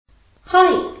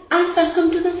Hi and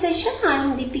welcome to the session. I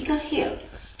am Deepika here.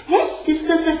 Let's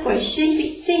discuss a question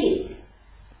which says,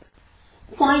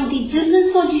 find the general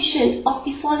solution of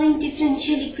the following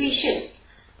differential equation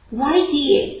y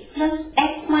dx plus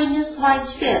x minus y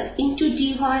square into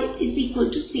dy is equal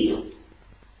to 0.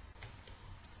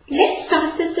 Let's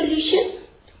start the solution.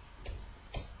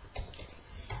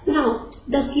 Now,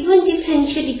 the given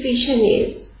differential equation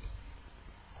is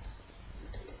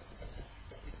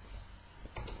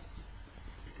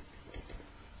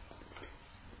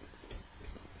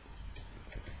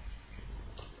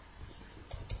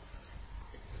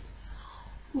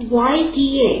y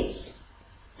dx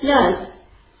plus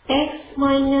x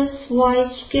minus y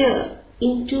square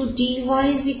into dy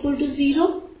is equal to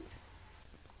 0,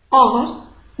 or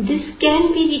this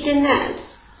can be written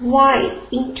as y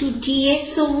into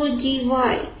dx over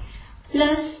dy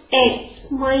plus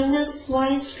x minus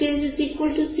y square is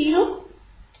equal to 0,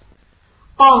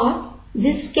 or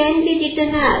this can be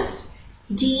written as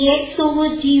dx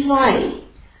over dy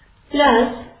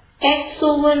plus x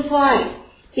over y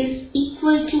is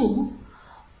equal to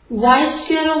y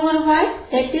square over y,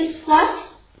 that is what?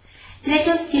 Let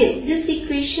us give this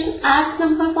equation as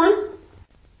number 1.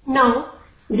 Now,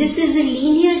 this is a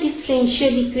linear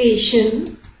differential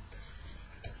equation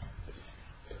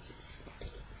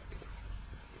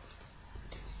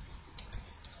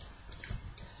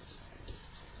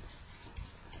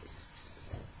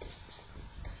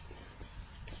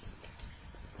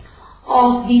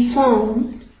of the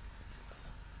form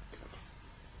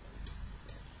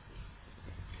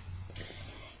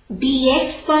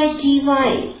dx by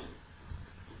dy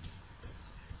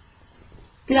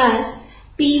plus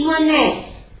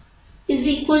p1x is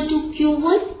equal to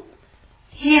q1.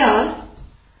 Here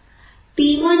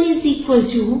p1 is equal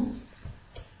to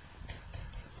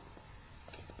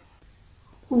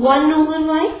 1 over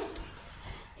y.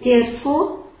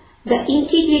 Therefore, the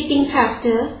integrating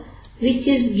factor which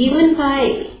is given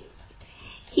by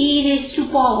e raised to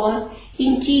power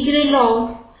integral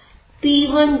of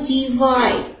p1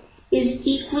 dy is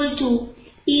equal to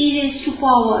e raised to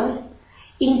power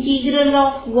integral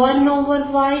of 1 over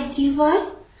y dy,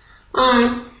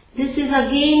 and this is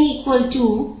again equal to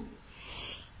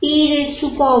e raised to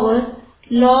power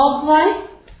log y,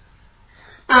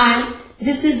 and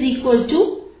this is equal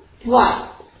to y.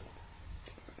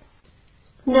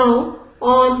 Now,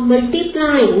 on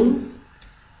multiplying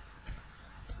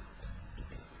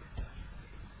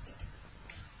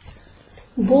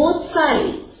both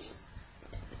sides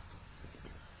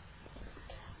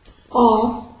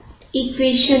of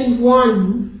equation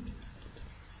 1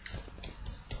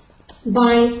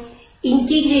 by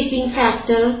integrating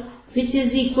factor which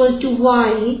is equal to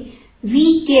y,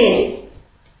 we get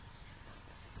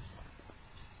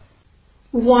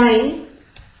y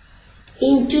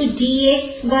into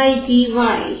dx by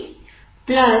dy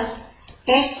plus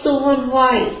x over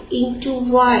y into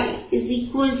y is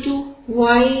equal to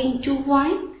y into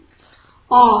y,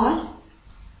 or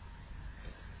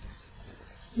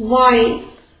y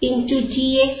into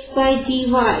dx by dy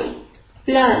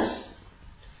plus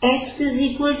x is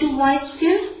equal to y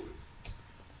square,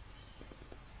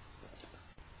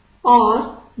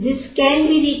 or this can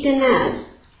be written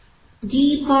as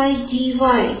d by dy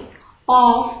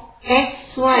of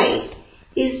xy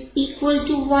is equal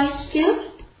to y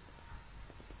square.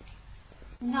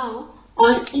 Now,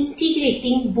 on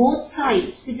integrating both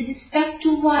sides with respect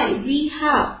to y, we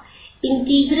have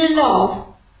integral of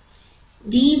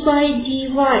d by dy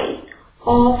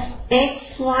of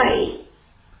xy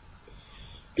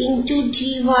into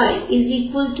dy is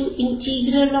equal to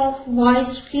integral of y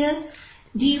square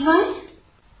dy,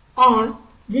 or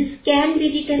this can be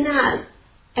written as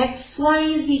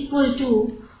xy is equal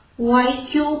to y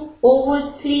cube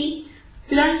over 3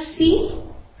 plus c,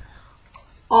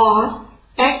 or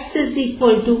x is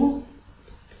equal to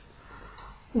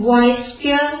y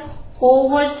square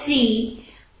over 3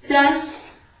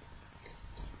 plus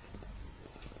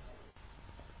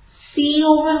c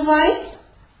over y.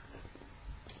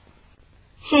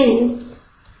 Hence,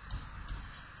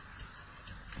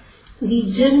 the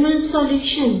general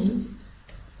solution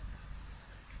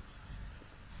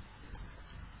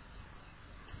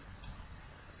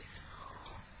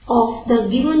of the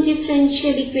given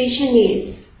differential equation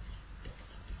is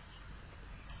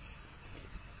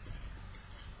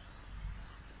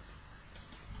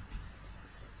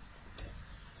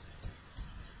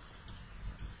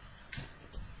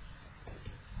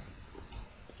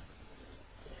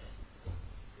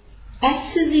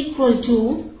x is equal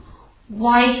to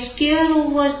y square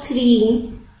over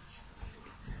 3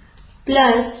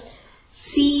 plus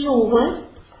c over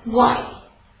y.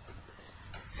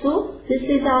 So this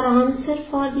is our answer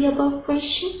for the above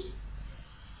question.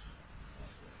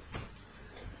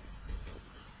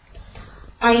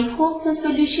 I hope the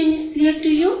solution is clear to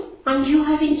you and you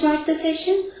have enjoyed the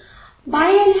session.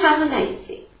 Bye and have a nice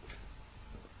day.